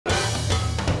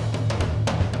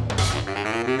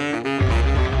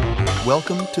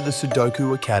Welcome to the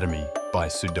Sudoku Academy by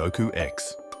Sudoku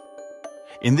X.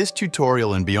 In this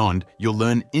tutorial and beyond, you'll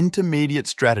learn intermediate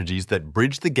strategies that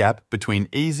bridge the gap between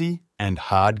easy and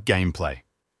hard gameplay.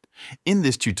 In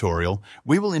this tutorial,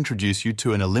 we will introduce you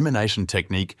to an elimination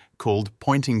technique called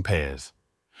pointing pairs.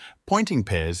 Pointing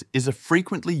pairs is a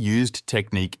frequently used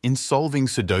technique in solving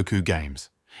Sudoku games.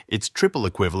 Its triple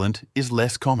equivalent is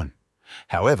less common.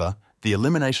 However, the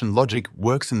elimination logic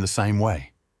works in the same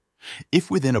way. If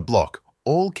within a block,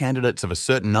 all candidates of a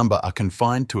certain number are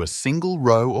confined to a single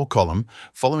row or column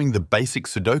following the basic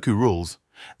Sudoku rules,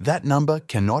 that number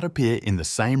cannot appear in the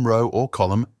same row or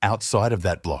column outside of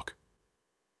that block.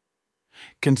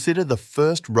 Consider the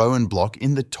first row and block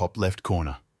in the top left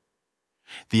corner.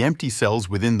 The empty cells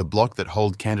within the block that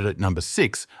hold candidate number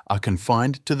 6 are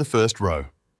confined to the first row.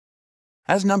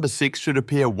 As number 6 should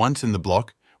appear once in the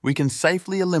block, we can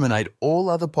safely eliminate all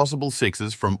other possible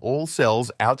 6s from all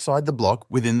cells outside the block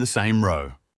within the same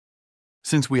row.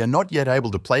 Since we are not yet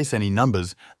able to place any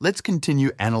numbers, let's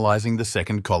continue analysing the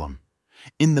second column.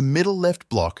 In the middle left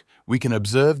block, we can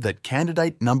observe that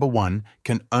candidate number 1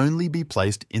 can only be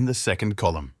placed in the second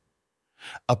column.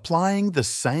 Applying the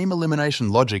same elimination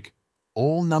logic,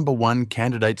 all number 1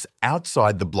 candidates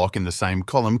outside the block in the same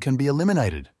column can be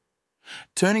eliminated.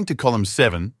 Turning to column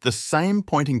 7, the same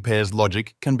pointing pairs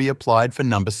logic can be applied for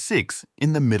number 6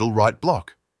 in the middle right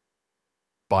block.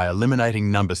 By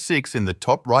eliminating number 6 in the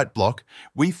top right block,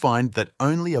 we find that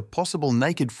only a possible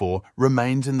naked 4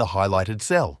 remains in the highlighted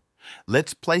cell.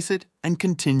 Let's place it and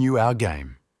continue our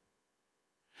game.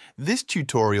 This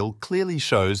tutorial clearly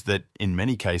shows that, in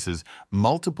many cases,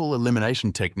 multiple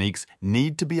elimination techniques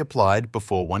need to be applied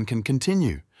before one can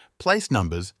continue, place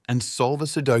numbers, and solve a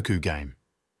Sudoku game.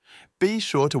 Be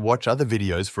sure to watch other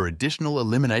videos for additional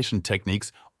elimination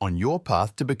techniques on your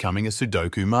path to becoming a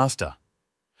Sudoku master.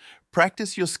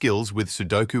 Practice your skills with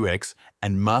Sudoku X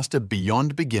and master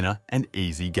beyond beginner and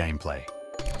easy gameplay.